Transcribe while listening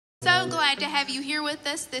So glad to have you here with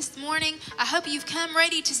us this morning. I hope you've come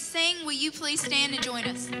ready to sing. Will you please stand and join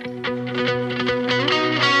us?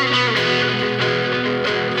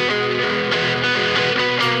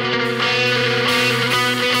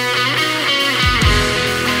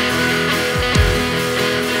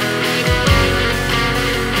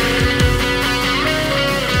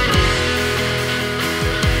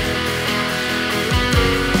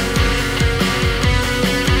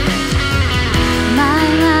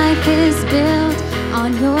 Is built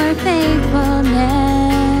on your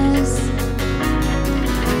faithfulness.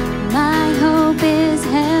 My hope is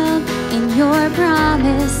held in your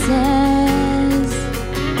promises.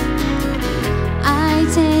 I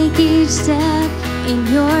take each step in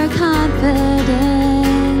your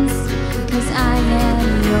confidence, 'cause I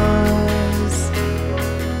am yours.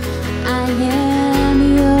 I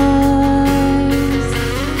am yours.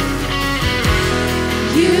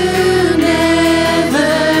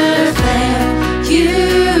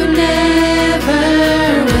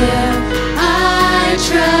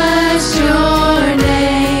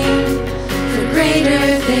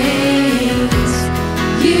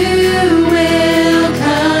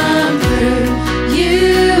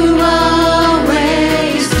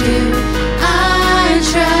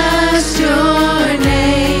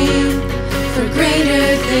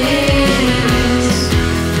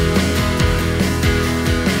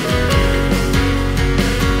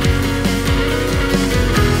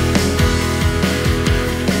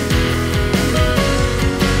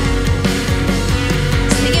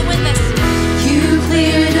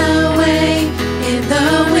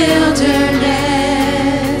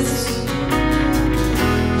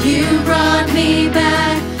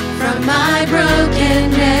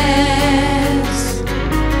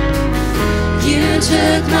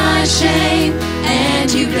 Took my shame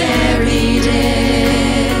and you buried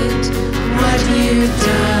it. What you've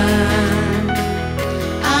done,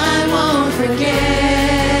 I won't forget.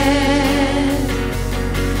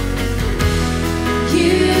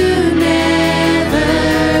 You never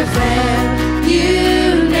fail, you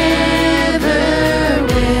never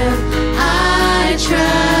will. I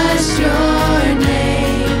trust your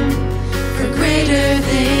name for greater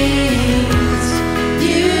things.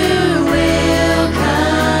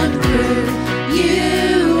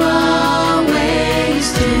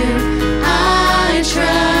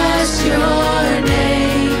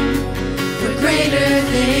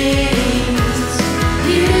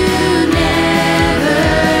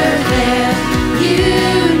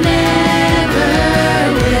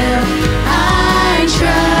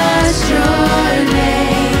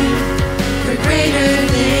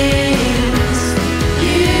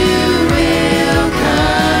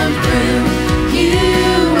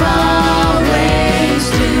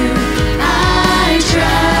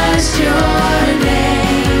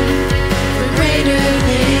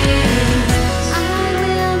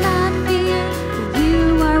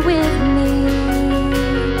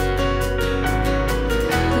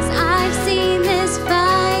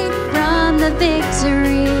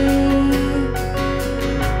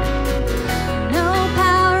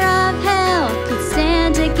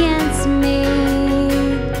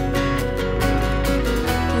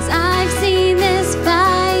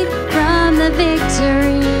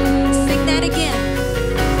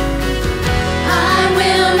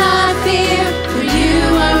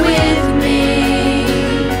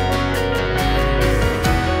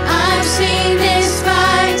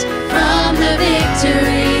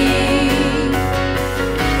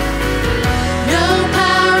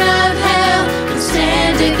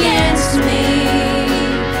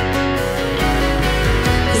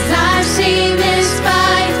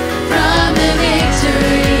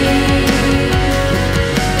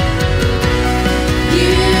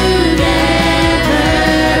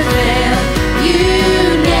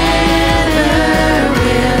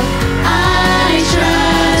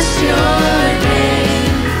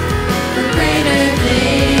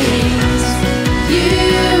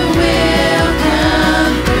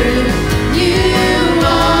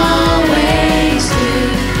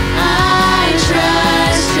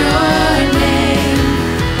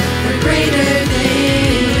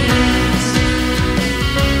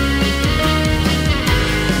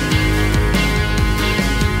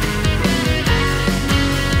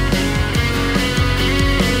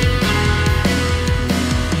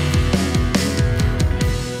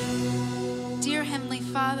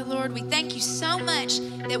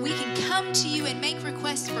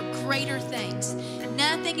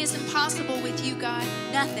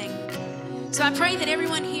 So I pray that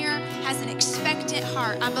everyone here has an expectant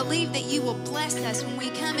heart. I believe that you will bless us when we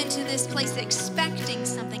come into this place expecting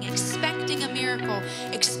something, expecting a miracle,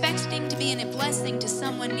 expecting to be a blessing to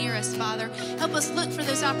someone near us, Father. Help us look for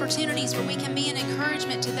those opportunities where we can be an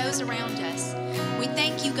encouragement to those around us. We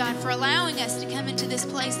thank you, God, for allowing us to come into this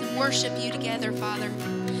place and worship you together, Father.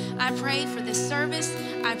 I pray for this service.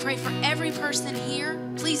 I pray for every person here.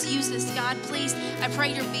 Please use this, God. Please, I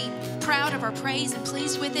pray you'll be proud of our praise and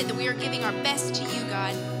pleased with it, that we are giving our best to you,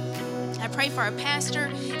 God. I pray for our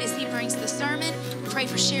pastor as he brings the sermon. We pray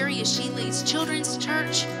for Sherry as she leads children's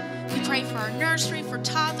church. We pray for our nursery, for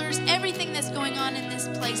toddlers, everything that's going on in this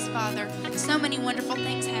place, Father. So many wonderful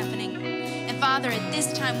things happening. And Father, at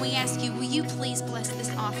this time we ask you, will you please bless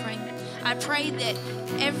this offering? I pray that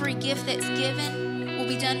every gift that's given will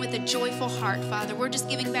be done with a joyful heart, Father. We're just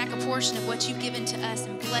giving back a portion of what you've given to us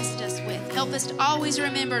and blessed us with. Help us to always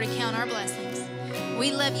remember to count our blessings.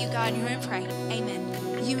 We love you, God, and hear and pray.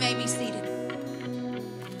 Amen. You may be seated.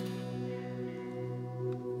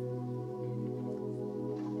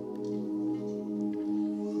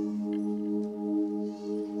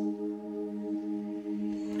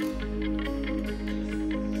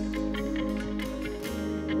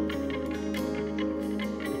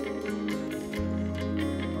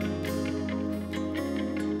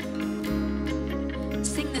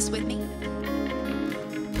 Sing this with me.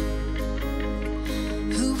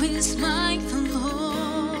 Who is like the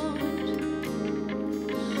Lord,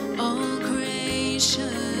 all gracious,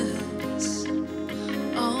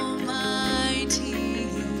 almighty?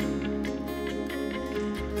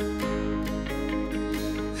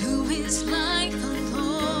 Who is like the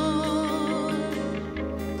Lord,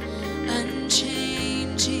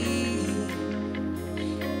 unchanging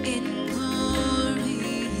in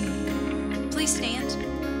glory? Please stand.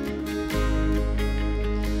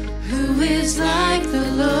 Who is like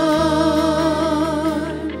the Lord,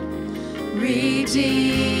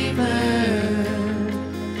 Redeemer,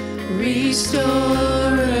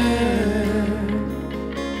 Restorer?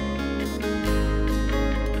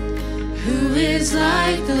 Who is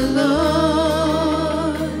like the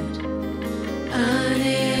Lord,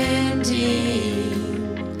 unending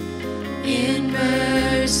in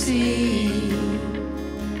mercy?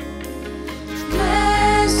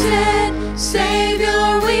 Blessed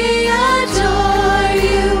Savior, we adore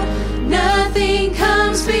you. Nothing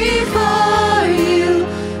comes before you.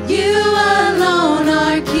 You alone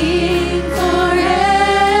are King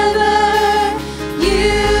forever.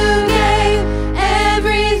 You gave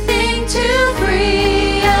everything to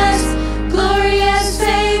free us. Glorious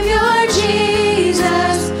Savior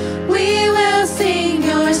Jesus, we will sing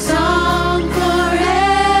your song forever.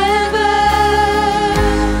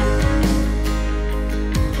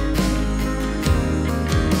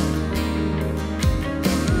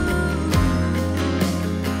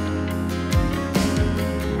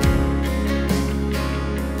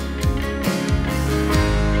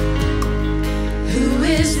 Who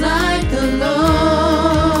is like the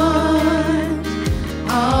Lord,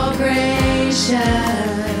 all gracious,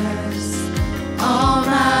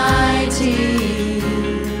 almighty?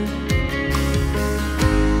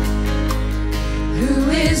 Who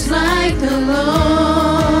is like the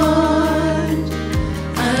Lord,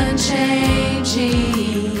 unchanging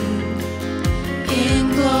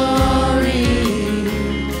in glory?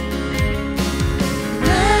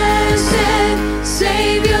 Blessed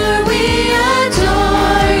Savior, we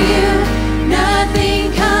adore you. Nothing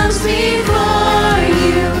comes before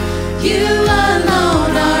you. You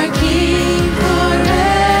alone are King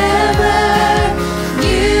forever.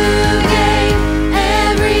 You gave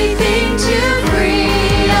everything to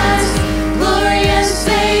free us. Glorious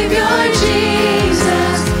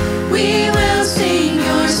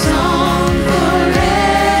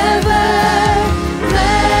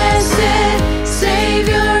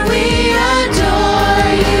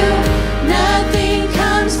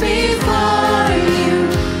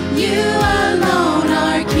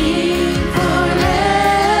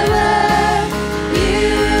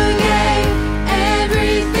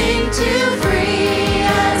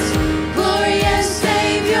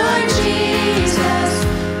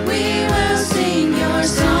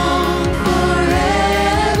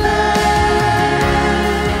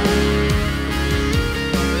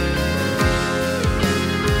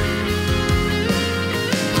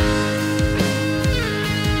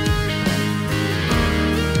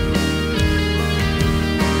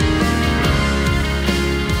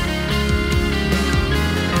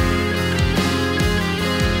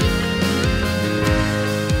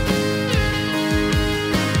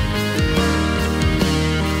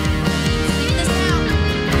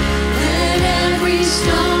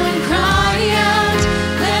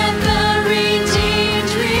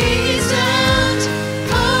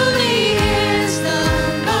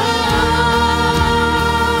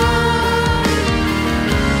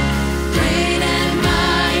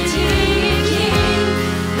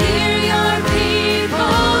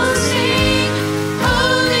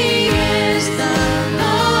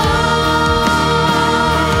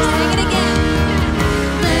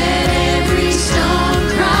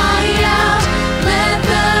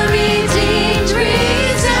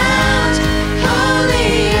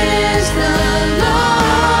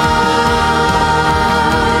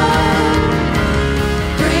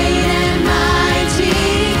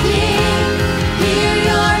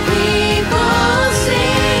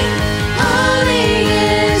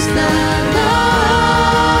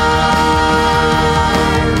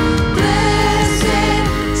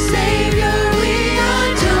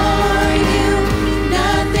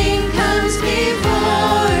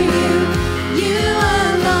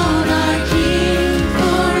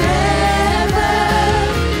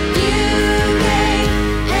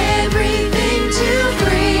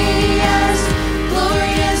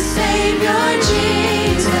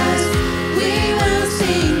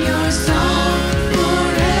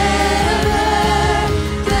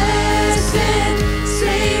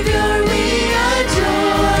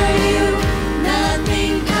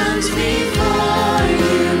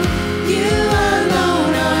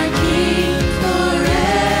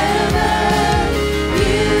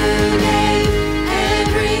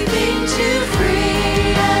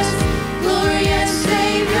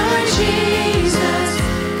Jesus,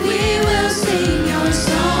 we will sing your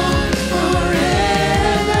song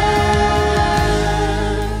forever.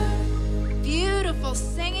 Beautiful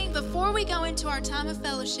singing. Before we go into our time of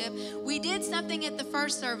fellowship, we did something at the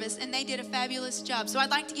first service and they did a fabulous job. So I'd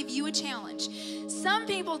like to give you a challenge. Some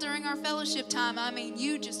people during our fellowship time, I mean,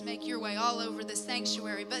 you just make your way all over the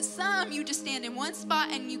sanctuary, but some you just stand in one spot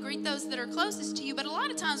and you greet those that are closest to you. But a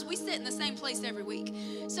lot of times we sit in the same place every week.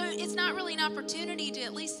 So it's not really an opportunity to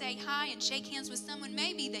at least say hi and shake hands with someone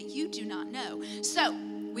maybe that you do not know. So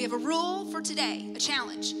we have a rule for today, a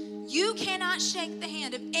challenge. You cannot shake the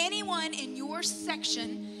hand of anyone in your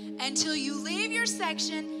section until you leave your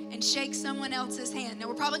section and shake someone else's hand. Now,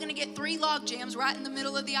 we're probably going to get 3 log jams right in the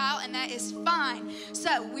middle of the aisle, and that is fine.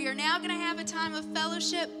 So we are now going to have a time of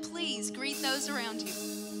fellowship. Please greet those around you.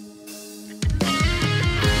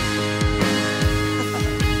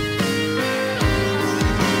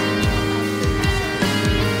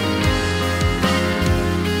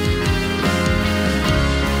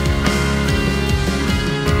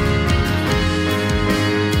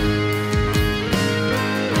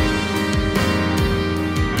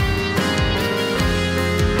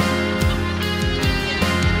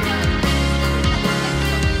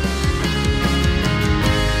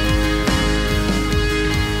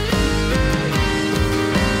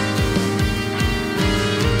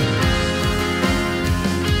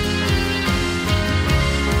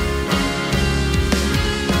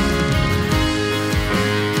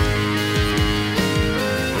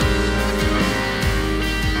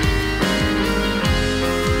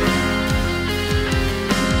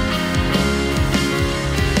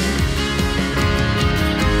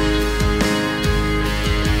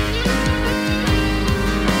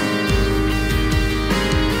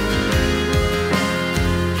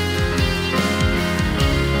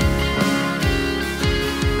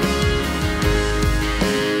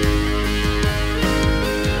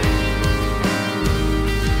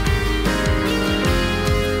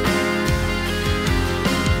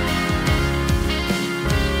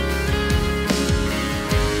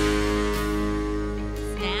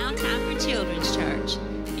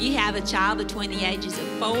 Child between the ages of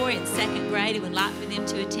 4 and 2nd grade who would like for them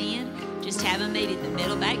to attend, just have them meet at the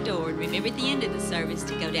middle back door, and remember at the end of the service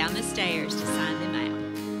to go down the stairs to sign them out.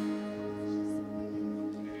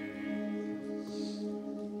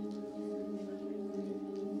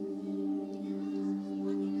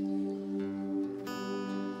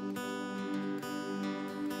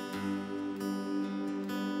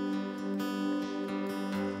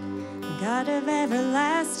 God of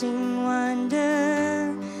everlasting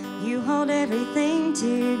wonder, you hold everything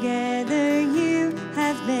together. You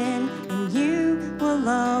have been and you will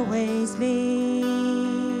always be.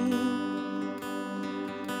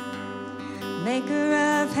 Maker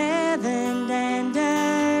of heaven and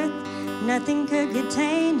earth, nothing could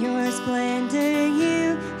contain your splendor.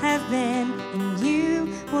 You have been and you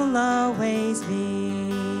will always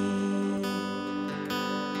be.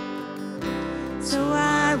 So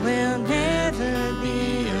I will never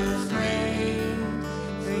be afraid,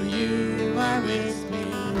 for you are with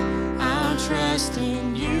me. I'll trust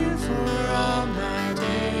in you for all my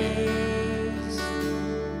days.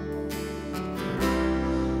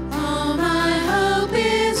 All my hope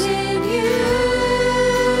is in you.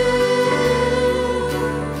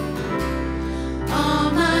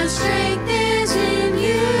 All my strength is in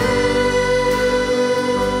you.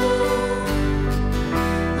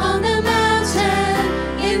 On the mountain,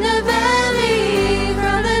 in the valley,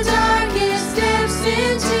 from the darkest depths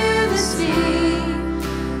into the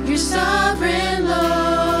sea, you're sovereign,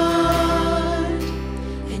 Lord,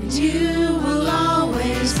 and you will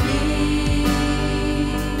always be.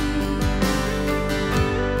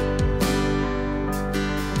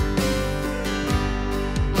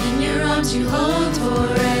 In your arms you hold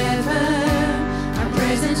forever, our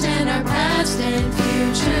present and our past and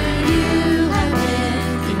future. You have been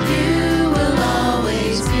and you will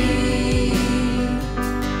always be.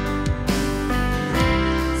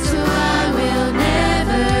 So I will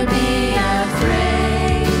never be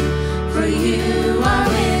afraid, for you are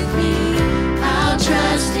with me. I'll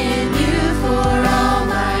trust in you for all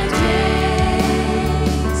my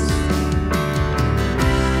days.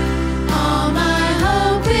 All my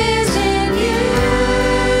hope is in you.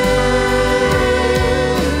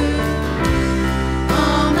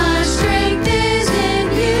 All my strength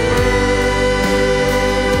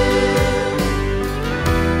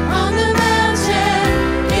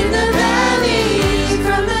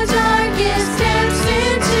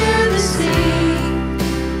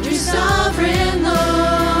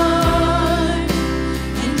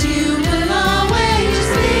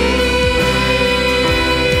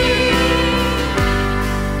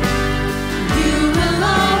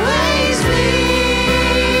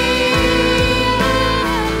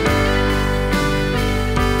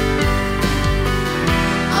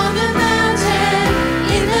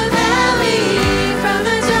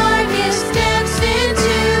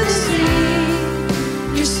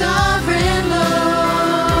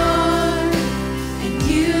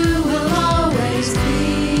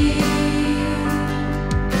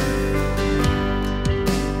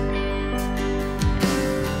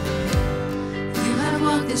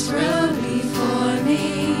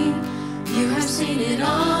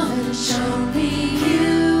shown me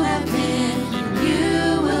you have been,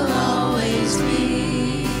 you will always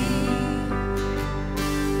be.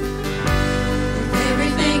 If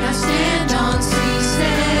everything I stand on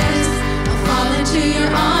ceases, I'll fall into your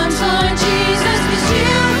arms, Lord Jesus, 'cause you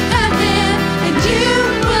have been and you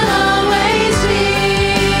will always be.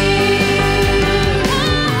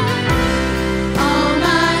 All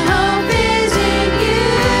my hope is in you.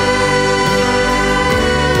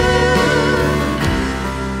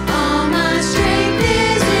 All my strength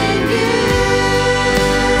is in you.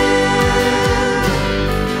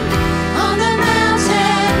 On the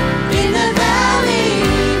mountain, in the valley,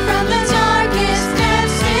 from the darkest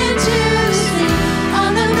depths into the sea.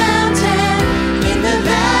 On the mountain, in the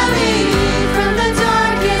valley, from the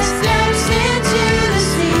darkest depths into the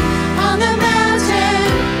sea. On the mountain,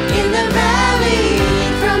 in the valley,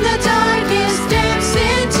 from the darkest depths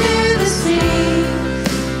into the sea.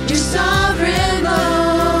 You're sovereign,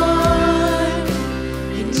 Lord,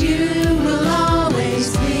 and you will always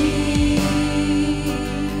be.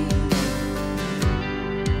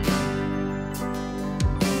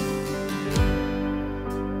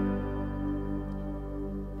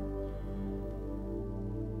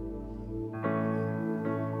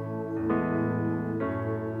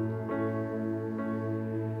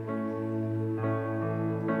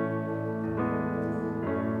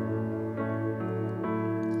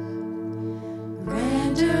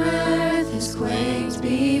 Render earth has quaked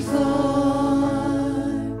before,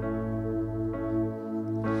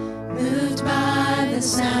 moved by the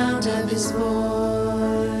sound of his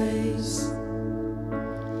voice.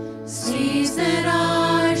 Seas that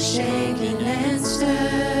are shaken and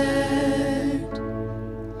stirred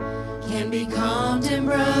can be calmed and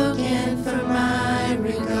broken for my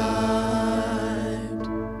regard.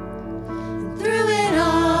 And through it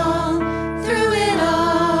all,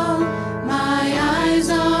 my eyes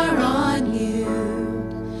are on you.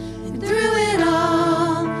 And through it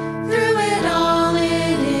all,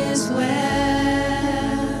 it is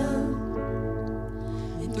well.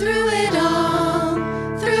 And through it all,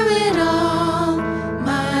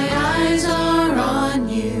 my eyes are on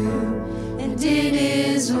you. And it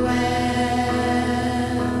is well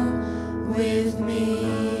with me.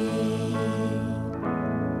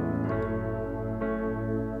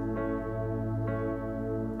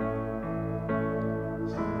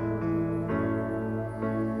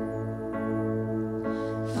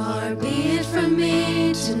 Far be it from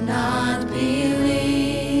me to not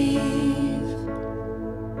believe,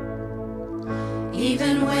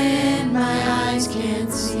 even when my eyes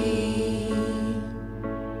can't see.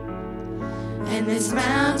 And this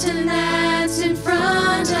mountain that's in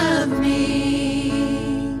front of me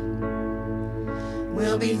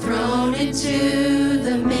will be thrown into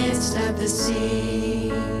the midst of the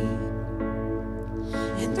sea.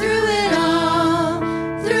 And through it all,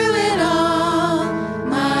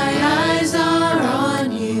 my eyes are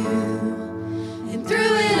on you. And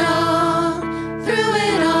through it all,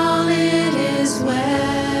 it is well.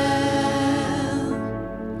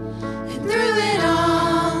 And through it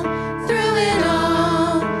all,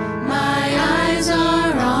 my eyes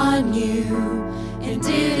are on you. And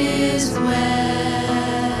it is well.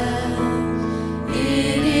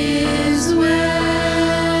 It is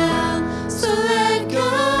well. So let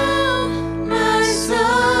go, my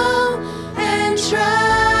soul, and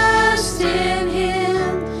trust in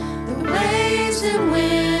him. The waves and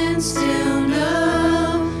winds still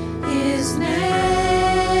know his name.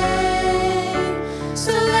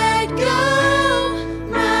 So let go,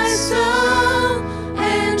 my soul,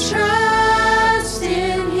 and trust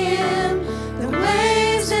in him. The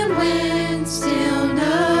waves and winds still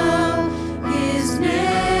know his name.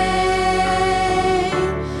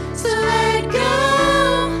 So let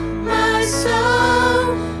go, my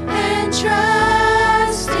soul, and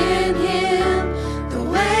trust in him. The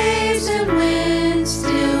waves and winds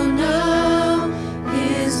still know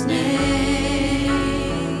his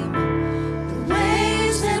name. The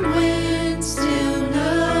waves and winds still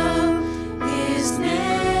know his name.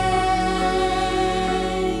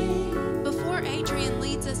 Before Adrian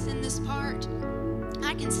leads us in this part,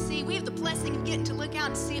 I can see we have the blessing of getting to look out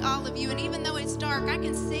and see all of you. And even though it's dark, I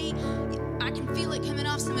can feel it coming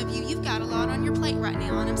off some of you. You've got a lot on your plate right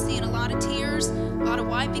now, and I'm seeing a lot of tears, a lot of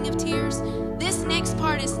wiping of tears. This next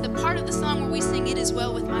part is the part of the song where we sing "It Is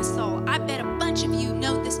Well With My Soul." I bet a bunch of you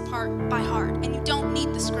know this part by heart, and you don't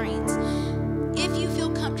need the screens. If you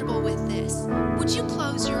feel comfortable with this, would you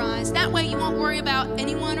close your eyes? That way you won't worry about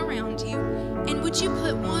anyone around you. And would you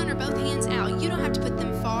put one or both hands out? You don't have to put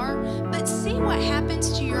them far, but see what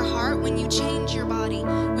happens to your heart when you change your body,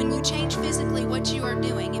 when you change physically what what you are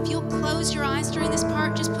doing. If you'll close your eyes during this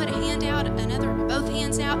part, just put a hand out, both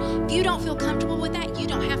hands out. If you don't feel comfortable with that, you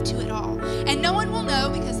don't have to at all. And no one will know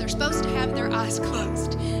because they're supposed to have their eyes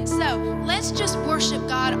closed. So let's just worship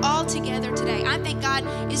God all together today. I think God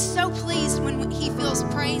is so pleased when He feels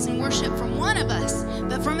praise and worship from one of us,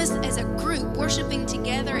 but from us as a group worshiping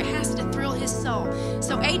together, it has to thrill His soul.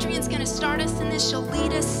 So Adrian's going to start us in this. She'll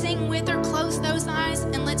lead us, sing with her, close those eyes,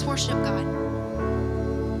 and let's worship God.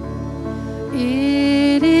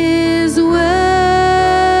 It is well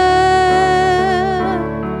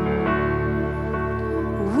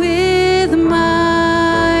with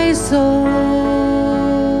my soul.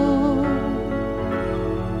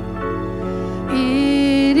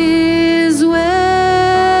 It is well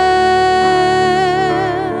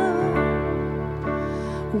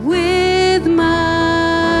with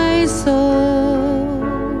my soul.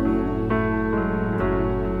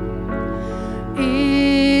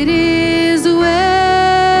 It is well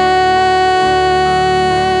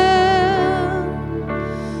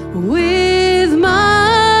with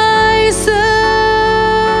my soul.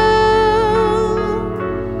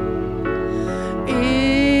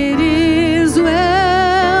 It is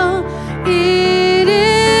well. It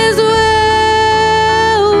is well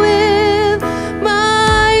with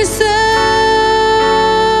my soul.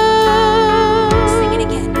 Sing it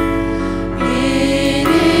again. It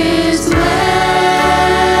is well with my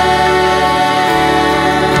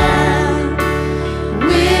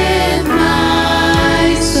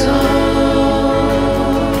soul.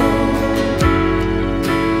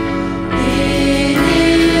 It is well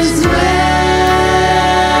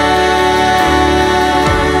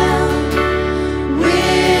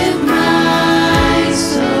with my soul.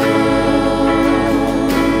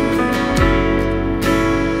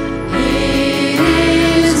 It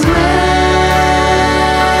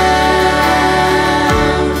is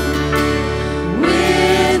well with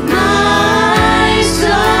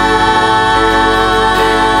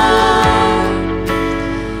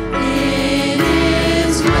my soul. It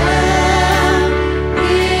is well.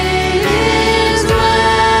 It is well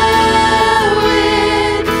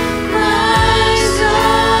with my soul.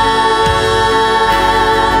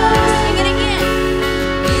 Sing it again.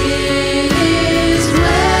 It is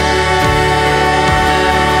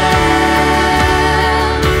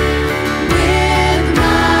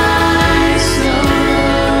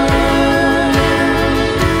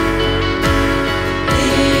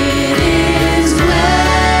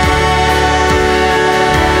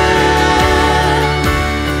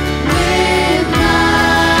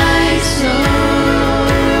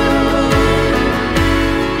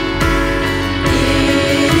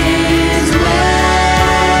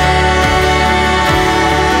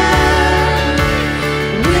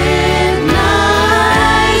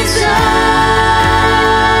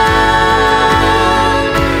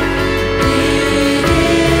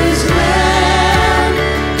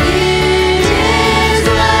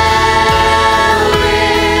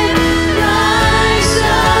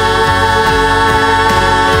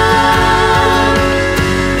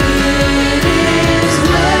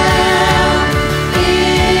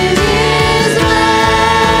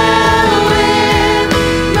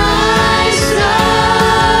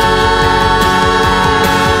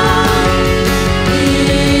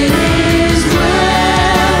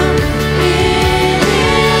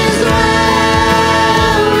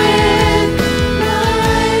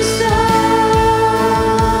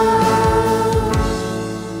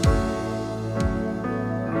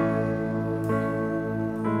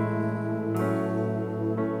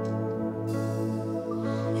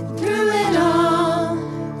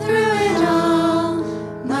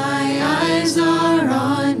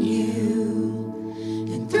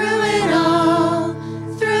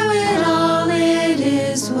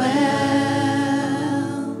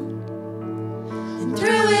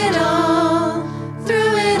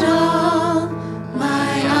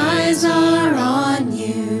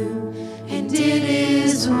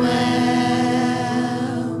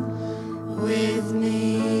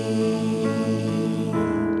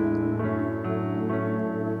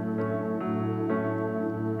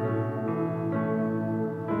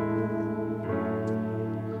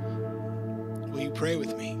pray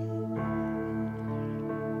with me?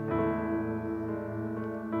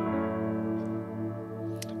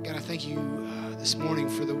 God, I thank you this morning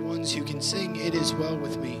for the ones who can sing "It Is Well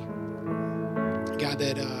With Me." God,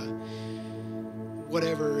 that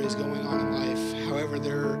whatever is going on in life, however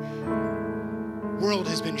their world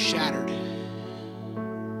has been shattered,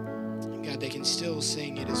 God, they can still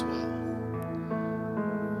sing "It Is Well."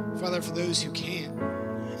 Father, for those who can't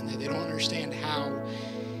and that they don't understand how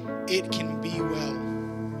it can be well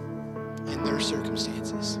in their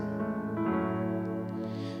circumstances.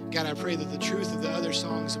 God, I pray that the truth of the other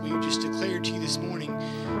songs that we just declared to you this morning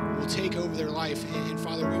will take over their life. And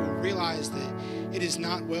Father, we will realize that it is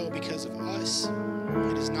not well because of us.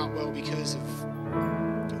 It is not well because of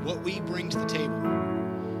what we bring to the table.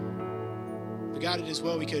 But God, it is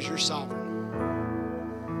well because you're sovereign.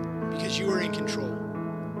 Because you are in control.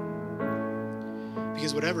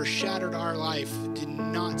 Because whatever shattered our life did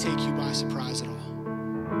not take you by surprise at all.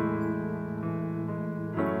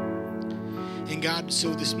 And God,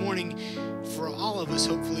 so this morning, for all of us,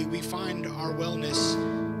 hopefully, we find our wellness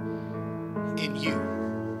in you.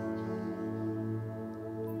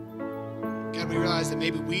 God, we realize that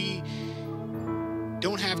maybe we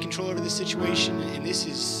don't have control over this situation, and this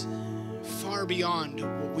is far beyond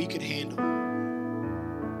what we could handle.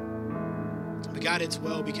 But God, it's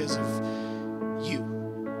well because of you.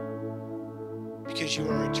 Because you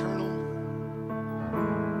are eternal.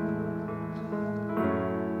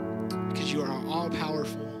 Because you are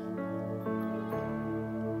all-powerful.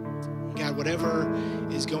 God, whatever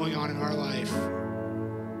is going on in our life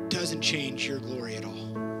doesn't change your glory at all.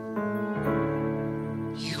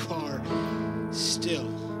 You are still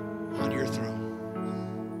on your throne.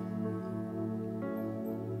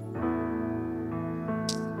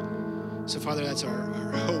 So, Father, that's our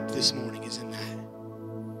hope this morning is in that.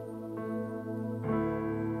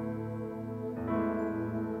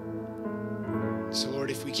 So,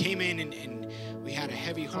 Lord, if we came in and we had a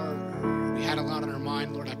heavy heart, or we had a lot on our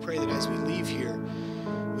mind, Lord, I pray that as we leave here,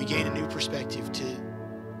 we gain a new perspective to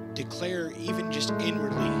declare even just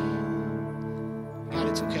inwardly, God,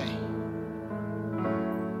 it's okay.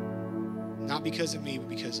 Not because of me, but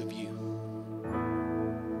because of you.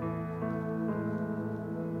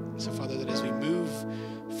 So, Father, that as we move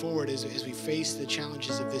forward, as we face the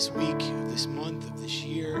challenges of this week, of this month, of this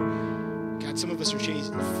year, God, some of us are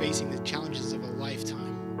facing the challenges of a lifetime.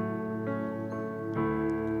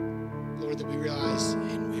 Lord, that we realize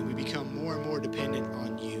and we become more and more dependent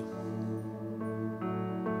on you.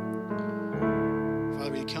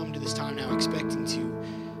 Father, we come to this time now expecting to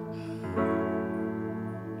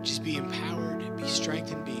just be empowered, be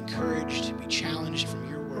strengthened, be encouraged, be challenged from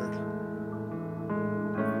your word.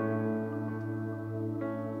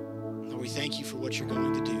 Lord, we thank you for what you're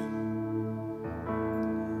going to do.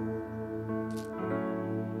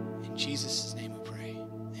 In Jesus' name we pray.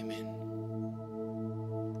 Amen.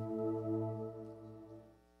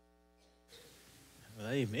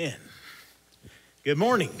 Amen. Good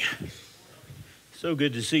morning. So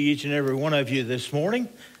good to see each and every one of you this morning.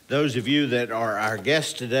 Those of you that are our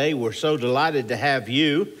guests today, we're so delighted to have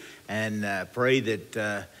you, and pray that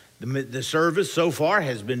the service so far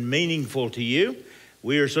has been meaningful to you.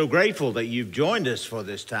 We are so grateful that you've joined us for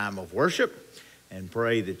this time of worship, and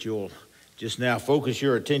pray that you'll just now focus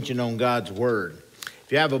your attention on God's Word.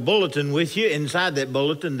 If you have a bulletin with you, inside that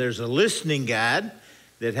bulletin there's a listening guide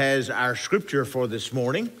that has our scripture for this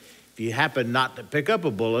morning. If you happen not to pick up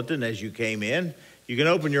a bulletin as you came in, you can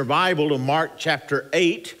open your Bible to Mark chapter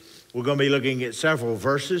 8. We're going to be looking at several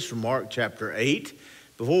verses from Mark chapter 8.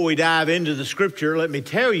 Before we dive into the scripture, let me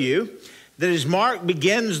tell you that as Mark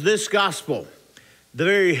begins this gospel, the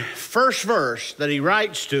very first verse that he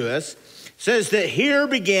writes to us says that here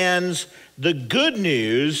begins the good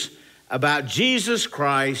news about Jesus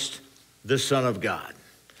Christ, the Son of God.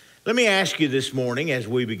 Let me ask you this morning as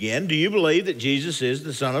we begin, do you believe that Jesus is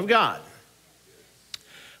the Son of God?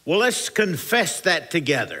 Well, let's confess that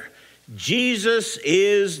together. Jesus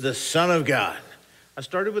is the Son of God. I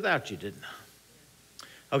started without you, didn't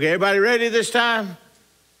I? Okay, everybody ready this time?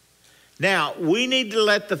 Now, we need to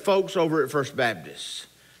let the folks over at First Baptist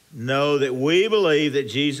know that we believe that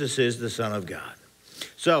Jesus is the Son of God.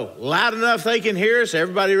 So, loud enough they can hear us.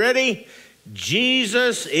 Everybody ready?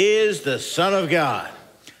 Jesus is the Son of God.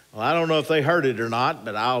 Well, I don't know if they heard it or not,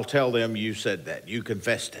 but I'll tell them you said that. You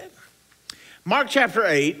confessed it. Mark chapter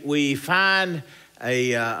 8, we find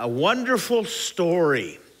a wonderful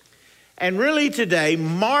story. And really today,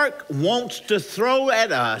 Mark wants to throw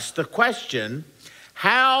at us the question,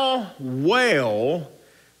 how well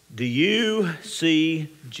do you see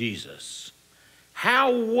Jesus?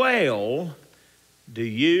 How well do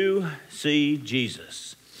you see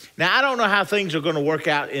Jesus? Now, I don't know how things are going to work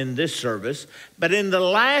out in this service, but in the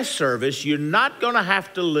last service, you're not going to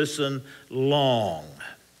have to listen long,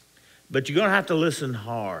 but you're going to have to listen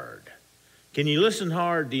hard. Can you listen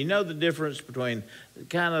hard? Do you know the difference between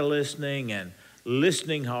kind of listening and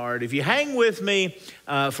listening hard? If you hang with me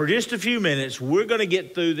for just a few minutes, we're going to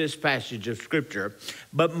get through this passage of Scripture.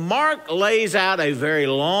 But Mark lays out a very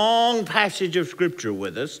long passage of Scripture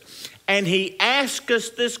with us, and he asks us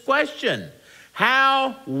this question.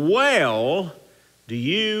 How well do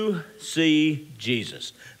you see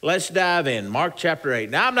Jesus? Let's dive in. Mark chapter 8.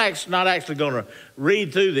 Now, I'm not actually going to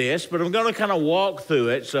read through this, but I'm going to kind of walk through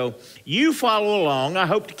it. So you follow along. I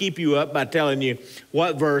hope to keep you up by telling you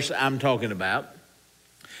what verse I'm talking about.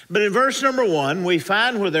 But in verse number 1, we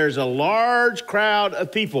find where there's a large crowd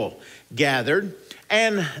of people gathered,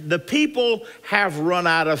 and the people have run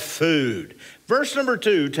out of food. Verse number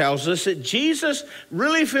 2 tells us that Jesus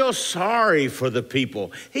really feels sorry for the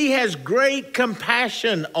people. He has great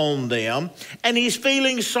compassion on them, and he's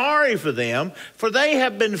feeling sorry for them, for they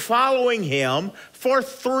have been following him for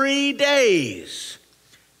 3 days.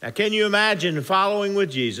 Now, can you imagine following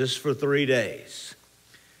with Jesus for 3 days?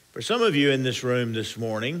 For some of you in this room this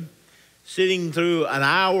morning, sitting through an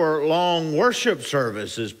hour-long worship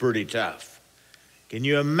service is pretty tough. Can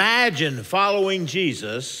you imagine following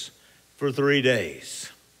Jesus for 3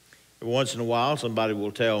 days? Every once in a while, somebody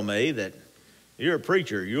will tell me that you're a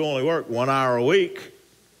preacher, you only work 1 hour a week.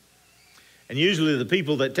 And usually the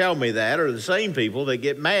people that tell me that are the same people that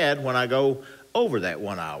get mad when I go over that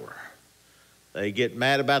 1 hour. They get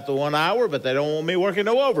mad about the 1 hour, but they don't want me working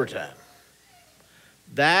no overtime.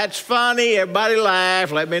 That's funny. Everybody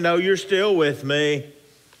laugh. Let me know you're still with me.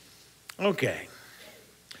 Okay.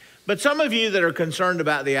 But some of you that are concerned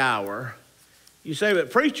about the hour, you say,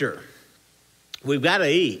 but preacher, we've got to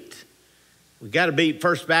eat. We've got to be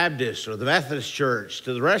First Baptist or the Methodist Church,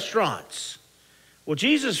 to the restaurants. Well,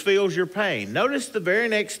 Jesus feels your pain. Notice the very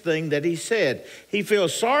next thing that he said. He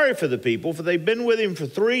feels sorry for the people, for they've been with him for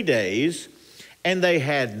 3 days, and they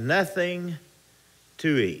had nothing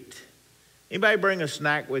to eat. Anybody bring a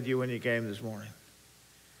snack with you when you came this morning?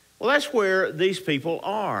 Well, that's where these people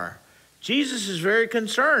are. Jesus is very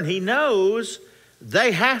concerned. He knows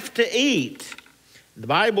they have to eat. The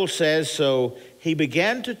Bible says, so he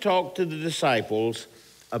began to talk to the disciples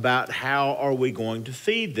about how are we going to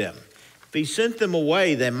feed them. If he sent them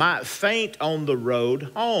away, they might faint on the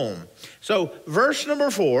road home. So verse number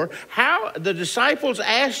 4, how the disciples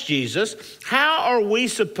asked Jesus, how are we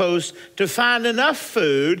supposed to find enough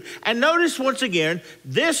food? And notice once again,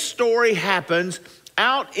 this story happens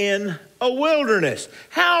out in a wilderness.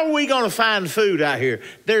 How are we going to find food out here?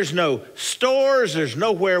 There's no stores. There's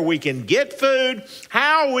nowhere we can get food.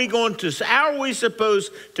 How are we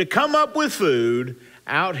supposed to come up with food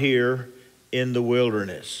out here in the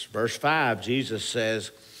wilderness? Verse 5, Jesus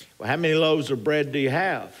says, well, how many loaves of bread do you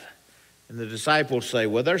have? And the disciples say,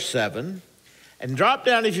 well, there's 7. And drop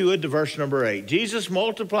down, if you would, to verse number 8. Jesus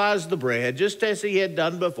multiplies the bread just as he had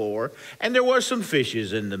done before, and there were some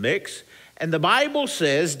fishes in the mix. And the Bible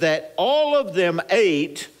says that all of them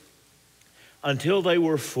ate until they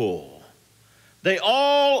were full. They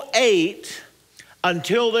all ate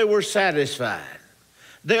until they were satisfied.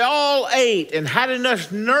 They all ate and had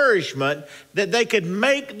enough nourishment that they could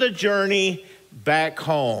make the journey back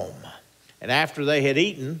home. And after they had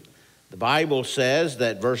eaten, the Bible says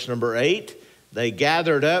that verse number 8, they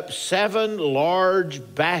gathered up 7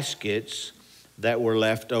 large baskets that were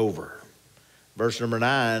left over. Verse number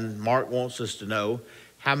 9, Mark wants us to know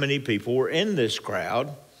how many people were in this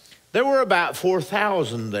crowd. There were about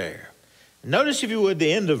 4,000 there. Notice, if you would,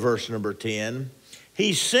 the end of verse number 10.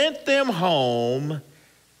 He sent them home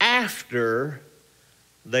after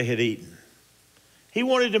they had eaten. He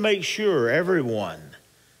wanted to make sure everyone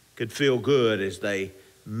could feel good as they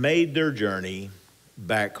made their journey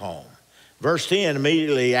back home. Verse 10,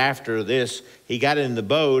 immediately after this, he got in the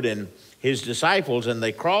boat and his disciples, and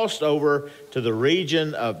they crossed over to the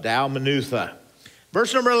region of Dalmanutha.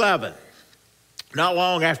 Verse number 11, not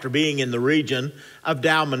long after being in the region of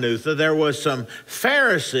Dalmanutha, there was some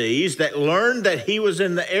Pharisees that learned that he was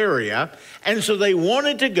in the area, and so they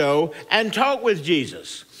wanted to go and talk with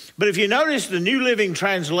Jesus. But if you notice the New Living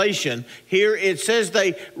Translation here, it says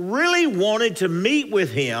they really wanted to meet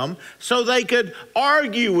with him so they could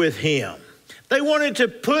argue with him. They wanted to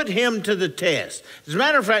put him to the test. As a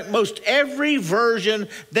matter of fact, most every version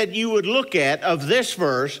that you would look at of this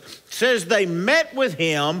verse says they met with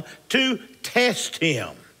him to test him.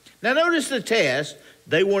 Now notice the test.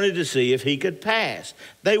 They wanted to see if he could pass.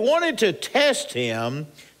 They wanted to test him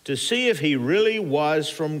to see if he really was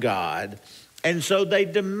from God. And so they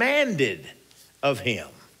demanded of him.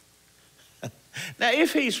 Now,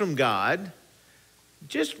 if he's from God,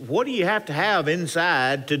 just what do you have to have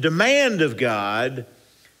inside to demand of God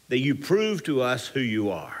that you prove to us who you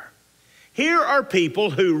are? Here are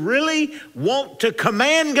people who really want to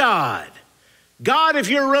command God. God, if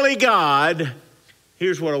you're really God,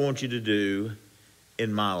 here's what I want you to do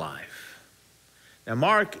in my life. Now,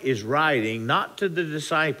 Mark is writing not to the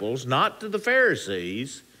disciples, not to the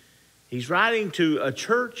Pharisees. He's writing to a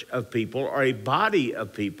church of people or a body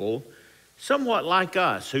of people somewhat like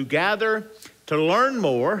us who gather to learn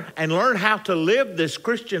more and learn how to live this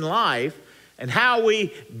Christian life and how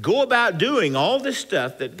we go about doing all this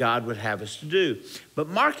stuff that God would have us to do. But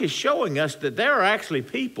Mark is showing us that there are actually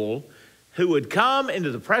people who would come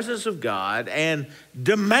into the presence of God and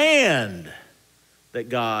demand that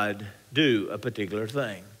God do a particular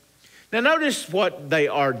thing. Now notice what they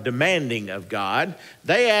are demanding of God.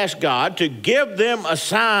 They ask God to give them a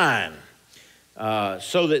sign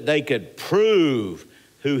so that they could prove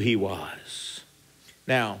who he was.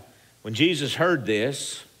 Now, when Jesus heard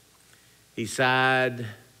this, he sighed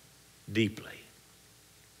deeply.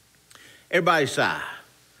 Everybody sigh.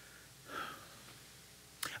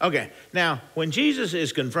 Okay, now when Jesus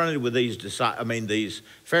is confronted with these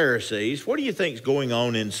Pharisees, what do you think is going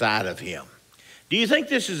on inside of him? Do you think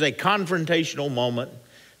this is a confrontational moment?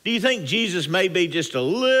 Do you think Jesus may be just a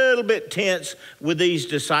little bit tense with these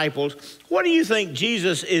disciples? What do you think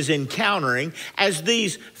Jesus is encountering as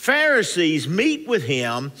these Pharisees meet with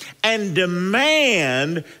him and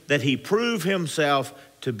demand that he prove himself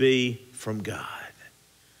to be from God?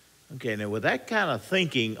 Okay, now with that kind of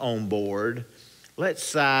thinking on board, let's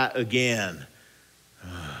sigh again. It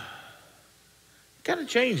kind of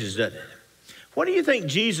changes, doesn't it? What do you think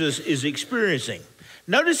Jesus is experiencing?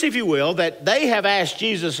 Notice, if you will, that they have asked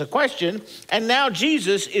Jesus a question, and now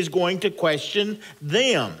Jesus is going to question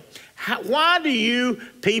them. Why do you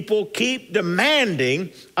people keep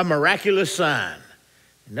demanding a miraculous sign?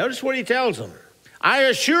 Notice what he tells them. I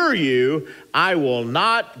assure you, I will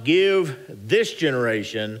not give this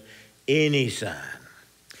generation any sign.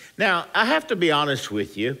 Now, I have to be honest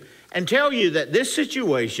with you and tell you that this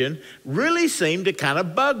situation really seemed to kind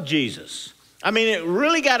of bug Jesus. I mean, it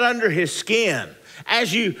really got under his skin.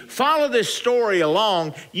 As you follow this story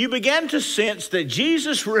along, you begin to sense that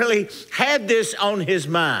Jesus really had this on his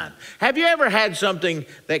mind. Have you ever had something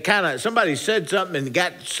that somebody said something and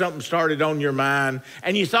got something started on your mind,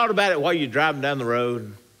 and you thought about it while you're driving down the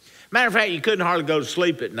road? Matter of fact, you couldn't hardly go to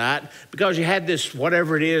sleep at night because you had this,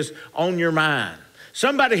 whatever it is, on your mind.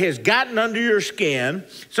 Somebody has gotten under your skin,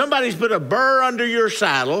 somebody's put a burr under your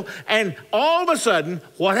saddle, and all of a sudden,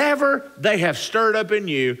 whatever they have stirred up in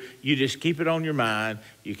you, you just keep it on your mind.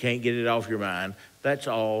 You can't get it off your mind. That's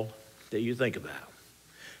all that you think about.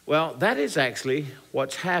 Well, that is actually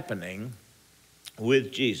what's happening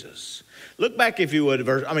with Jesus. Look back, if you would,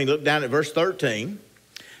 look down at verse 13.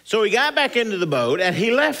 So he got back into the boat, and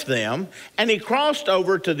he left them, and he crossed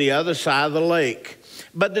over to the other side of the lake.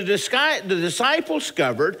 But the disciples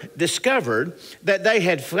discovered that they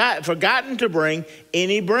had forgotten to bring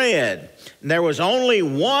any bread. And there was only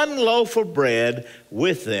one loaf of bread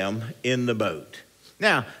with them in the boat.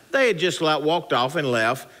 Now, they had just walked off and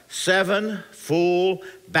left 7 full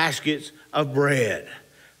baskets of bread.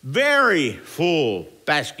 Very full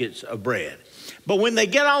baskets of bread. But when they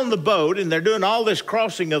get on the boat and they're doing all this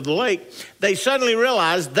crossing of the lake, they suddenly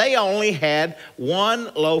realize they only had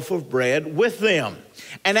 1 loaf of bread with them.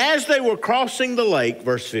 And as they were crossing the lake,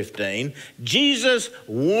 verse 15, Jesus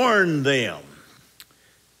warned them.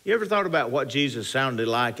 You ever thought about what Jesus sounded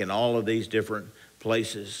like in all of these different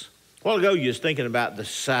places? A while ago, you was thinking about the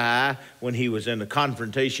sigh when he was in a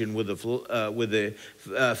confrontation with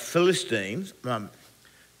the Philistines,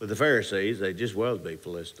 with the Pharisees. They just well be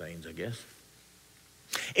Philistines, I guess.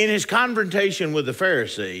 In his confrontation with the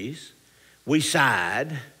Pharisees, we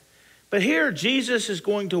sighed. But here, Jesus is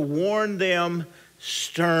going to warn them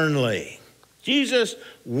sternly. Jesus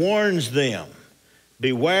warns them,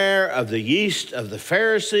 beware of the yeast of the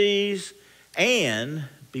Pharisees and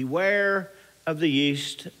beware of the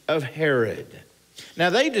yeast of Herod.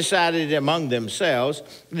 Now they decided among themselves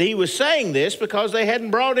that he was saying this because they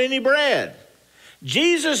hadn't brought any bread.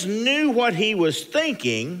 Jesus knew what he was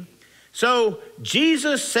thinking, so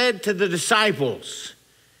Jesus said to the disciples,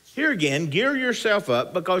 here again, gear yourself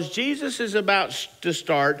up because Jesus is about to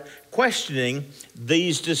start questioning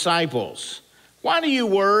these disciples. Why do you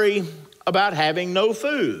worry about having no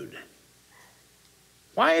food?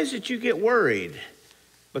 Why is it you get worried?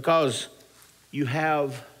 Because you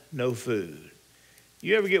have no food.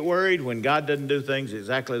 You ever get worried when God doesn't do things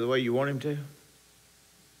exactly the way you want him to?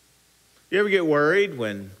 You ever get worried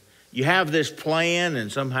when you have this plan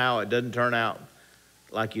and somehow it doesn't turn out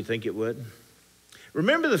like you think it would?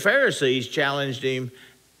 Remember, the Pharisees challenged him,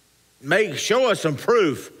 show us some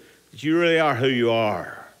proof that you really are who you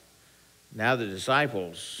are. Now the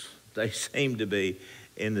disciples, they seem to be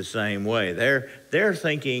in the same way. They're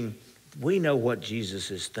thinking, we know what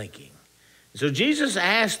Jesus is thinking. So Jesus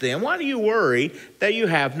asked them, why do you worry that you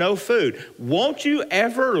have no food? Won't you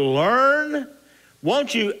ever learn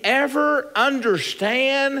Won't you ever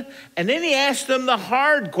understand? And then he asked them the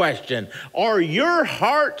hard question. Are your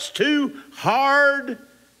hearts too hard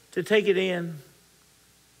to take it in?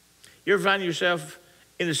 You ever find yourself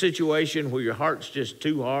in a situation where your heart's just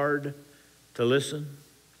too hard to listen?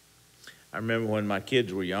 I remember when my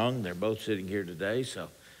kids were young. They're both sitting here today, so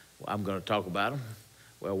I'm going to talk about them.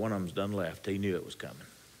 Well, one of them's done left. He knew it was coming.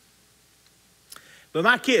 But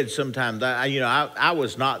my kids sometimes, I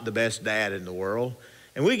was not the best dad in the world.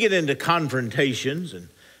 And we get into confrontations, and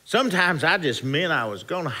sometimes I just meant I was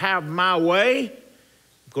going to have my way.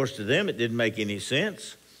 Of course, to them, it didn't make any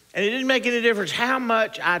sense. And it didn't make any difference how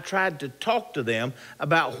much I tried to talk to them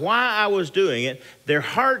about why I was doing it. Their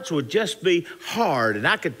hearts would just be hard, and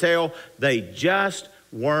I could tell they just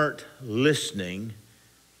weren't listening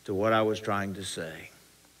to what I was trying to say.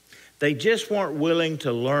 They just weren't willing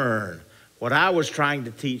to learn what I was trying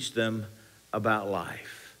to teach them about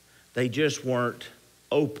life. They just weren't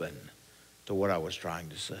open to what I was trying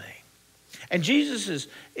to say. And Jesus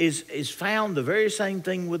is found the very same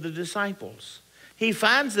thing with the disciples. He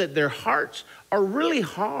finds that their hearts are really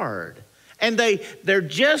hard. And they're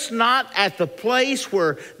just not at the place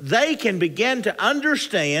where they can begin to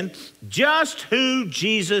understand just who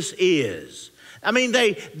Jesus is. I mean,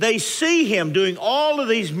 they see him doing all of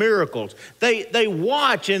these miracles. They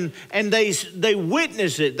watch and they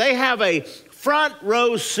witness it. They have a front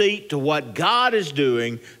row seat to what God is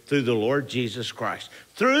doing through the Lord Jesus Christ,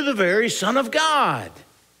 through the very Son of God.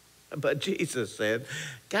 But Jesus said,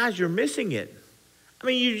 guys, you're missing it. I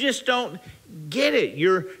mean, you just don't get it.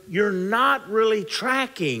 You're not really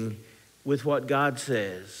tracking with what God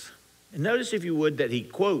says. And notice, if you would, that he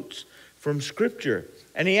quotes from Scripture.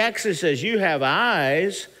 And he actually says, you have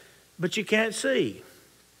eyes, but you can't see.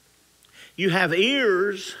 You have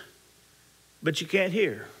ears, but you can't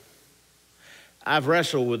hear. I've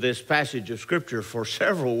wrestled with this passage of Scripture for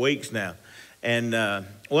several weeks now. And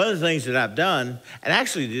one of the things that I've done, and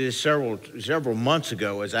actually did this several months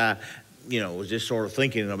ago as I was just sort of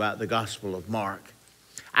thinking about the Gospel of Mark.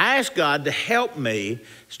 I asked God to help me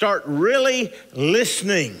start really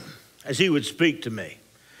listening as he would speak to me.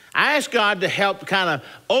 I asked God to help kind of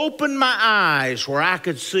open my eyes where I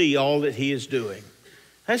could see all that he is doing.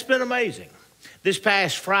 That's been amazing. This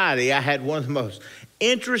past Friday, I had one of the most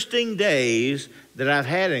interesting days that I've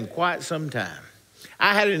had in quite some time.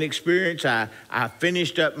 I had an experience. I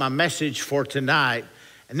finished up my message for tonight,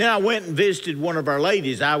 and then I went and visited one of our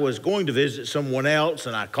ladies. I was going to visit someone else,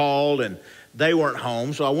 and I called, and they weren't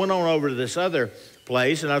home. So I went on over to this other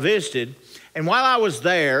place, and I visited. And while I was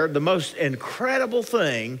there, the most incredible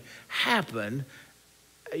thing happened.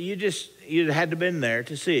 You had to have been there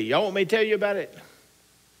to see it. Y'all want me to tell you about it?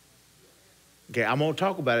 Okay, I'm going to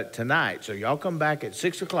talk about it tonight. So y'all come back at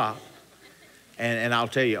 6 o'clock, and I'll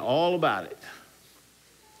tell you all about it.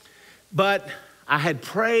 But I had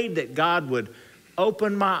prayed that God would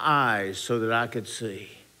open my eyes so that I could see.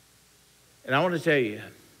 And I want to tell you,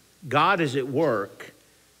 God is at work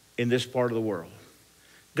in this part of the world.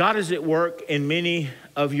 God is at work in many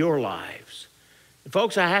of your lives. And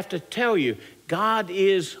folks, I have to tell you, God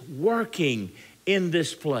is working in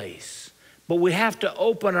this place. But we have to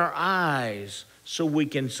open our eyes so we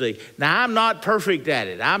can see. Now, I'm not perfect at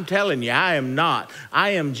it. I'm telling you, I am not.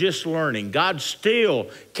 I am just learning. God still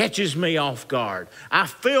catches me off guard. I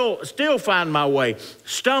still find my way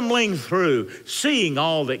stumbling through, seeing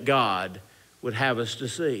all that God would have us to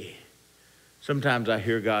see. Sometimes I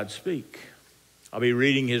hear God speak. I'll be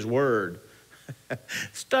reading his word.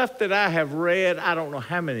 Stuff that I have read I don't know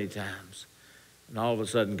how many times. And all of a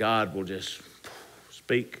sudden God will just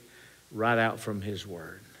speak right out from his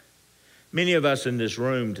word. Many of us in this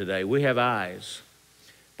room today, we have eyes,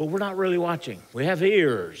 but we're not really watching. We have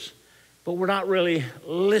ears, but we're not really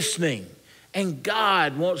listening. And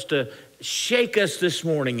God wants to shake us this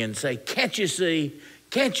morning and say, can't you see?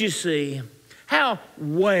 Can't you see? How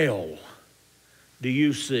well do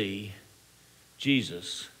you see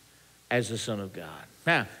Jesus as the Son of God?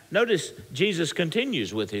 Now, notice Jesus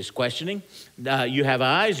continues with his questioning. You have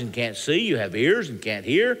eyes and can't see. You have ears and can't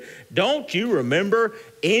hear. Don't you remember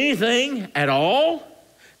anything at all?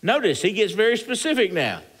 Notice he gets very specific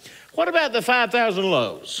now. What about the 5,000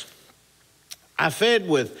 loaves? I fed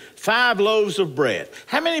with 5 loaves of bread.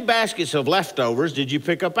 How many baskets of leftovers did you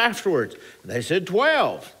pick up afterwards? They said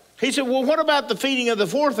 12. He said, well, what about the feeding of the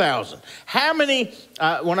 4,000? How many,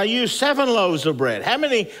 when I used 7 loaves of bread, how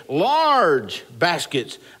many large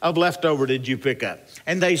baskets of leftover did you pick up?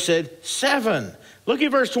 And they said, 7. Look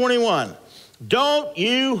at verse 21. Don't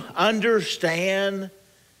you understand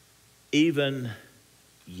even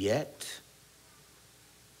yet?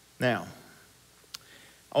 Now,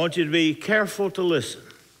 I want you to be careful to listen.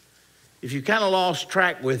 If you kind of lost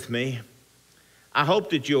track with me, I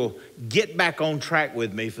hope that you'll get back on track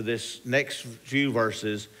with me for this next few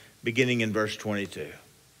verses, beginning in verse 22.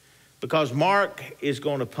 Because Mark is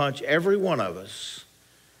going to punch every one of us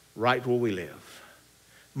right where we live.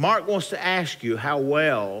 Mark wants to ask you, how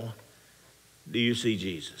well do you see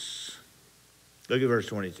Jesus? Look at verse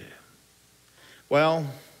 22. Well,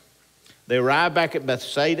 they arrived back at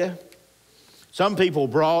Bethsaida. Some people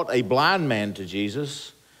brought a blind man to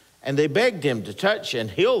Jesus, and they begged him to touch and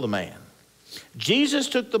heal the man. Jesus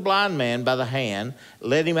took the blind man by the hand,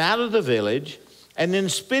 led him out of the village, and then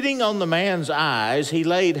spitting on the man's eyes, he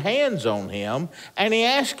laid hands on him, and he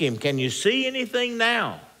asked him, "Can you see anything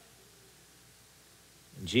now?"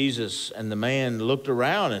 And Jesus and the man looked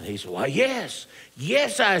around, and he said, "Why, yes,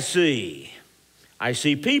 I see. I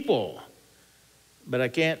see people, but I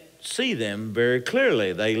can't see them very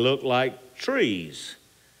clearly. They look like trees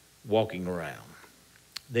walking around."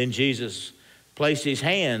 Then Jesus placed his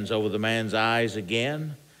hands over the man's eyes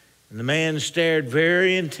again, and the man stared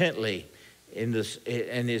very intently, and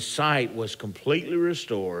his sight was completely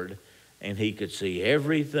restored, and he could see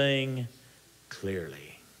everything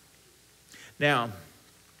clearly. Now,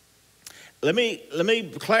 let me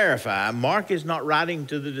clarify. Mark is not writing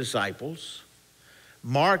to the disciples.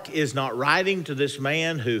 Mark is not writing to this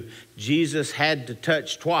man who Jesus had to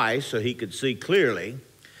touch twice so he could see clearly.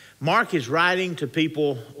 Mark is writing to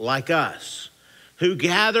people like us who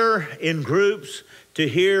gather in groups to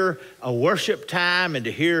hear a worship time and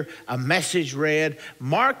to hear a message read.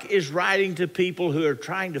 Mark is writing to people who are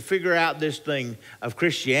trying to figure out this thing of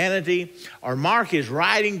Christianity, or Mark is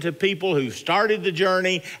writing to people who started the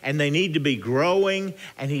journey and they need to be growing,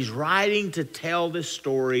 and he's writing to tell this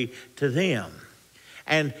story to them.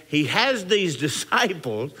 And he has these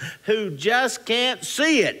disciples who just can't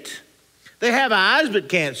see it. They have eyes but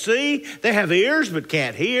can't see. They have ears but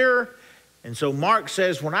can't hear. And so Mark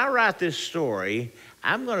says, when I write this story,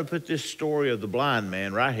 I'm going to put this story of the blind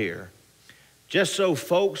man right here, just so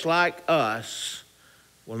folks like us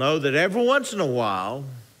will know that every once in a while,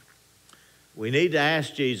 we need to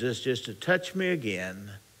ask Jesus just to touch me again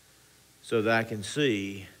so that I can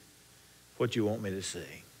see what you want me to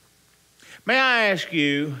see. May I ask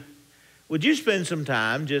you, would you spend some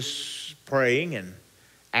time just praying and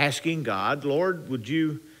asking God, Lord, would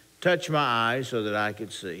you touch my eyes so that I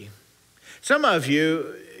could see? Some of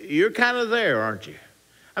you, you're kind of there, aren't you?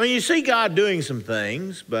 I mean, you see God doing some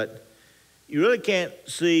things, but you really can't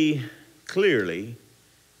see clearly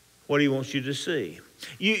what he wants you to see.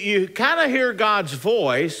 You kind of hear God's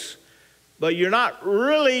voice, but you're not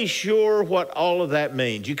really sure what all of that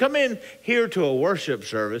means. You come in here to a worship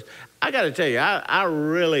service. I got to tell you, I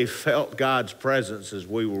really felt God's presence as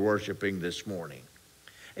we were worshiping this morning.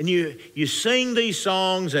 And you sing these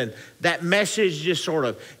songs, and that message just sort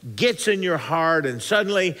of gets in your heart, and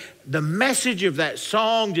suddenly the message of that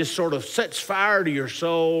song just sort of sets fire to your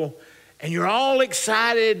soul, and you're all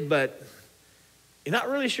excited, but you're not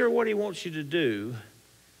really sure what he wants you to do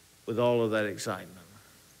with all of that excitement.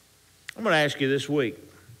 I'm going to ask you this week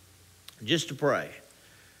just to pray.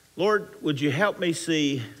 Lord, would you help me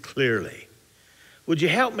see clearly? Would you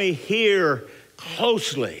help me hear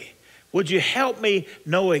closely? Would you help me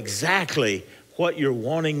know exactly what you're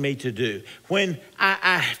wanting me to do? When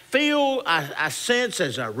I sense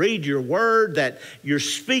as I read your word that you're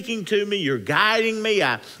speaking to me, you're guiding me.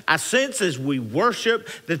 I sense as we worship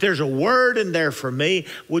that there's a word in there for me.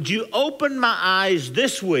 Would you open my eyes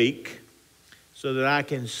this week so that I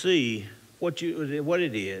can see what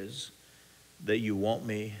it is that you want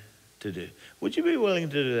me to do? Would you be willing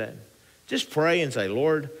to do that? Just pray and say,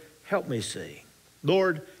 Lord, help me see.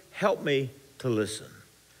 Lord, help me to listen.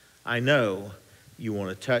 I know you want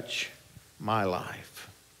to touch my life.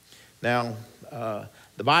 Now,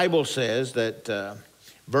 the Bible says that,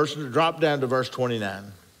 drop down to verse 29.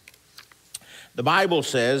 The Bible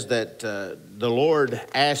says that the Lord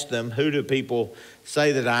asked them, who do people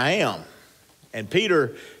say that I am? And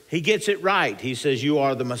Peter, he gets it right. He says, you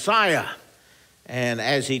are the Messiah. And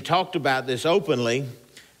as he talked about this openly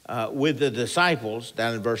with the disciples,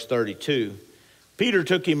 down in verse 32, Peter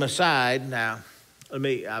took him aside. Now,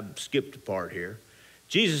 I've skipped a part here.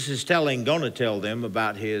 Jesus is going to tell them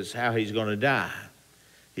about how he's going to die.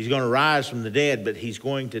 He's going to rise from the dead, but he's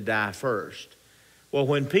going to die first. Well,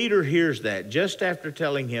 when Peter hears that, just after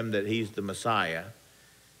telling him that he's the Messiah,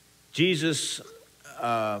 Jesus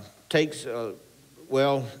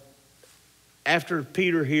after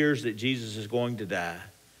Peter hears that Jesus is going to die,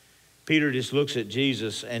 Peter just looks at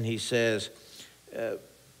Jesus and he says,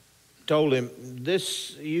 told him,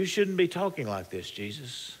 you shouldn't be talking like this,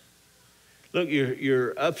 Jesus. Look,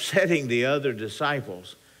 you're upsetting the other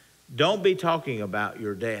disciples. Don't be talking about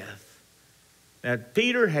your death. Now,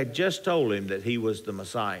 Peter had just told him that he was the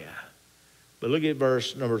Messiah. But look at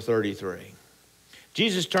verse number 33.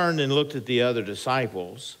 Jesus turned and looked at the other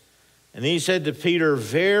disciples, and he said to Peter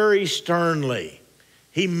very sternly,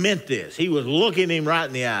 he meant this. He was looking him right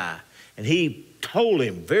in the eye, and he told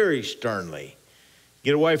him very sternly,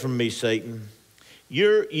 "Get away from me, Satan.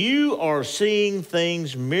 You are seeing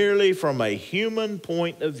things merely from a human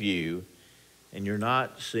point of view, and you're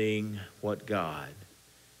not seeing what God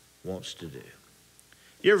wants to do."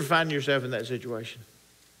 You ever find yourself in that situation?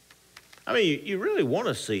 I mean, you really want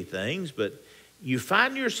to see things, but you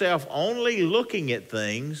find yourself only looking at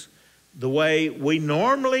things the way we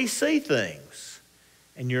normally see things,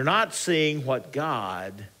 and you're not seeing what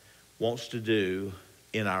God wants to do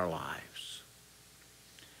in our lives.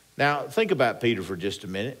 Now, think about Peter for just a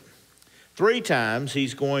minute. 3 times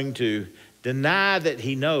he's going to deny that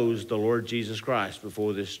he knows the Lord Jesus Christ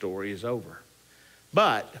before this story is over.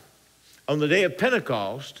 But on the day of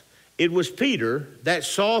Pentecost, it was Peter that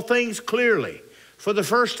saw things clearly. For the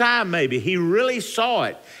first time, maybe, he really saw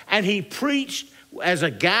it. And he preached as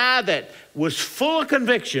a guy that was full of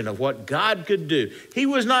conviction of what God could do. He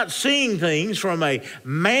was not seeing things from a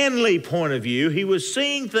manly point of view. He was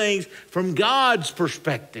seeing things from God's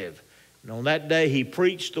perspective. And on that day, he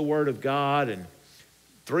preached the word of God, and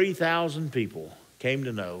 3,000 people came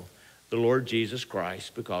to know the Lord Jesus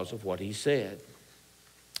Christ because of what he said.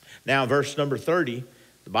 Now, verse number 30,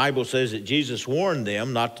 the Bible says that Jesus warned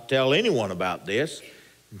them not to tell anyone about this.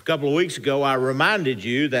 A couple of weeks ago, I reminded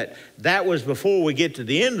you that that was before we get to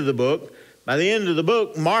the end of the book. By the end of the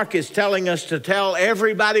book, Mark is telling us to tell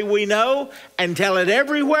everybody we know and tell it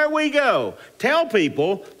everywhere we go. Tell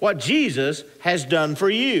people what Jesus has done for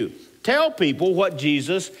you. Tell people what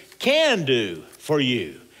Jesus can do for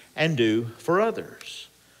you and do for others.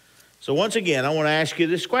 So once again, I want to ask you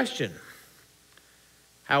this question.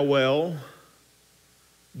 How well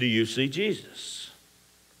do you see Jesus?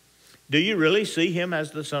 Do you really see him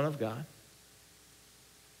as the Son of God?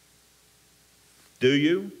 Do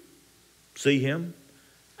you see him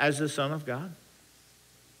as the Son of God?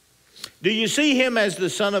 Do you see him as the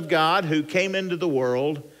Son of God who came into the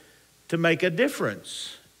world to make a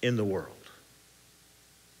difference in the world?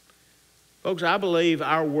 Folks, I believe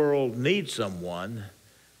our world needs someone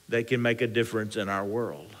that can make a difference in our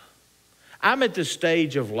world. I'm at the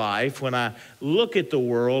stage of life when I look at the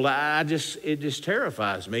world, it just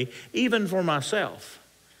terrifies me, even for myself.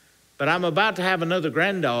 But I'm about to have another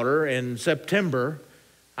granddaughter in September.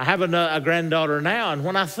 I have a granddaughter now, and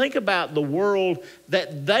when I think about the world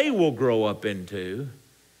that they will grow up into,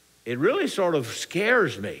 it really sort of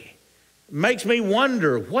scares me. It makes me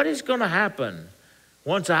wonder what is going to happen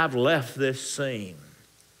once I've left this scene.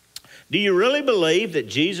 Do you really believe that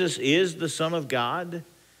Jesus is the Son of God?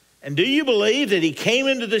 And do you believe that he came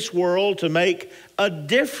into this world to make a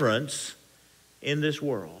difference in this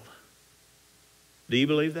world? Do you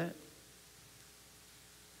believe that?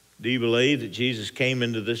 Do you believe that Jesus came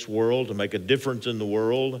into this world to make a difference in the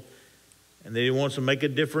world and that he wants to make a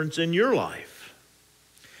difference in your life?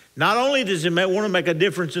 Not only does he want to make a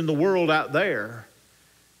difference in the world out there,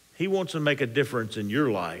 he wants to make a difference in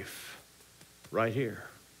your life right here.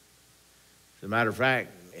 As a matter of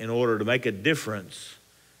fact, in order to make a difference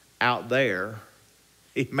out there,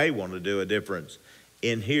 he may want to do a difference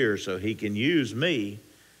in here so he can use me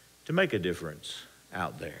to make a difference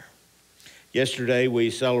out there. Yesterday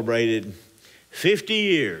we celebrated 50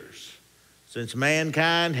 years since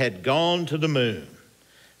mankind had gone to the moon.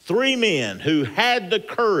 3 men who had the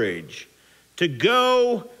courage to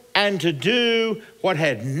go and to do what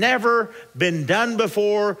had never been done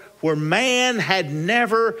before, where man had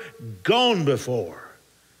never gone before.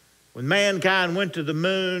 When mankind went to the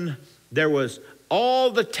moon, there was all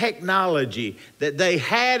the technology that they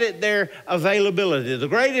had at their availability. The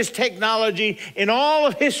greatest technology in all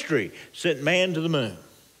of history sent man to the moon.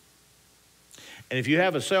 And if you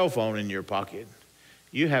have a cell phone in your pocket,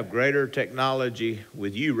 you have greater technology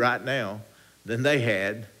with you right now than they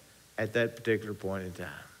had at that particular point in time.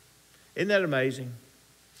 Isn't that amazing?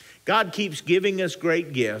 God keeps giving us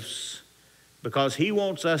great gifts because he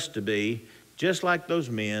wants us to be just like those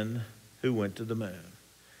men who went to the moon.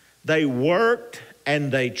 They worked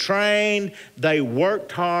and they trained, they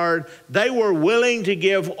worked hard, they were willing to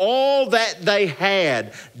give all that they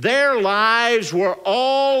had. Their lives were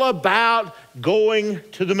all about going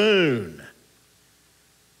to the moon.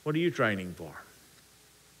 What are you training for?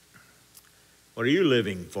 What are you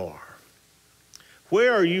living for?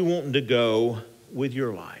 Where are you wanting to go with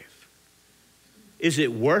your life? Is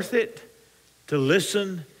it worth it to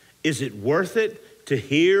listen Is it worth it to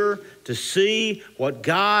hear, to see what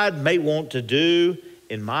God may want to do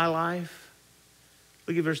in my life?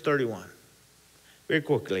 Look at verse 31. Very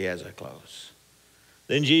quickly as I close.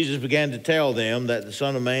 Then Jesus began to tell them that the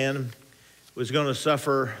Son of Man was going to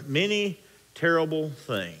suffer many terrible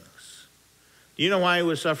things. Do you know why he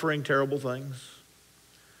was suffering terrible things?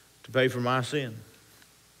 To pay for my sin.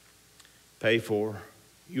 Pay for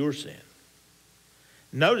your sin.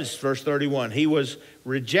 Notice verse 31. He was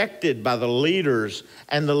rejected by the leaders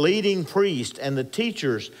and the leading priests and the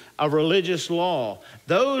teachers of religious law.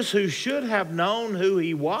 Those who should have known who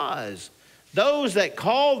he was. Those that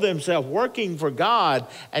called themselves working for God,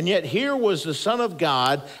 and yet here was the Son of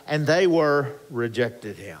God, and they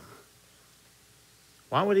rejected him.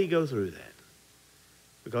 Why would he go through that?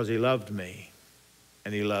 Because he loved me,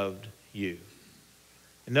 and he loved you.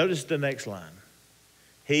 And notice the next line.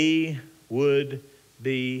 He would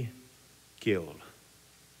be killed.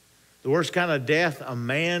 The worst kind of death a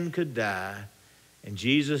man could die, and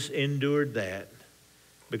Jesus endured that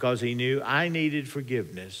because he knew I needed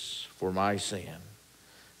forgiveness for my sin.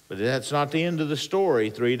 But that's not the end of the story.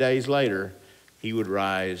 3 days later, he would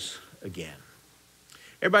rise again.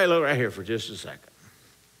 Everybody look right here for just a second.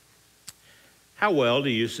 How well do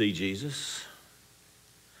you see Jesus?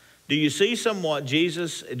 Do you see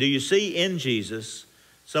do you see in Jesus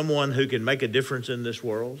someone who can make a difference in this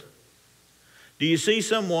world? Do you see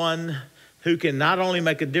someone who can not only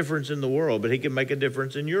make a difference in the world, but he can make a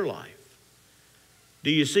difference in your life? Do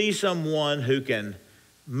you see someone who can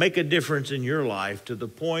make a difference in your life to the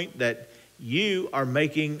point that you are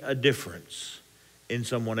making a difference in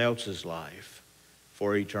someone else's life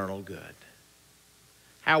for eternal good?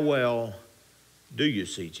 How well do you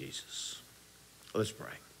see Jesus? Let's pray.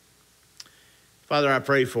 Father, I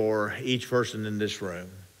pray for each person in this room.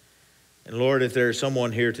 And Lord, if there's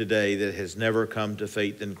someone here today that has never come to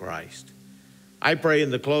faith in Christ, I pray in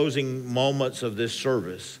the closing moments of this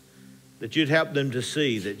service that you'd help them to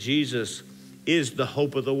see that Jesus is the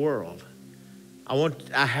hope of the world.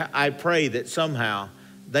 I pray that somehow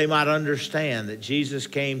they might understand that Jesus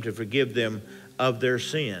came to forgive them of their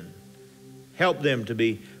sin. Help them to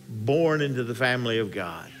be born into the family of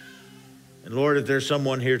God. And Lord, if there's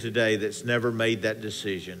someone here today that's never made that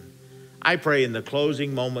decision, I pray in the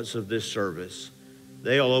closing moments of this service,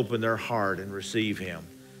 they'll open their heart and receive him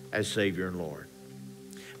as Savior and Lord.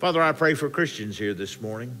 Father, I pray for Christians here this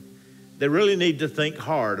morning. They really need to think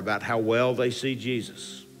hard about how well they see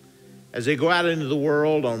Jesus. As they go out into the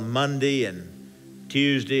world on Monday and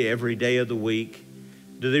Tuesday, every day of the week,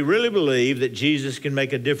 do they really believe that Jesus can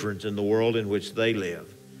make a difference in the world in which they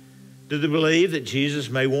live? Do they believe that Jesus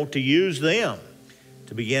may want to use them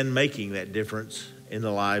to begin making that difference in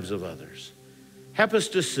the lives of others? Help us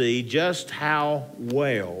to see just how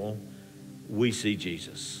well we see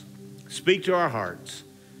Jesus. Speak to our hearts.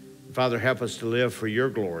 Father, help us to live for your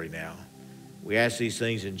glory now. We ask these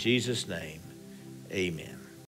things in Jesus' name. Amen.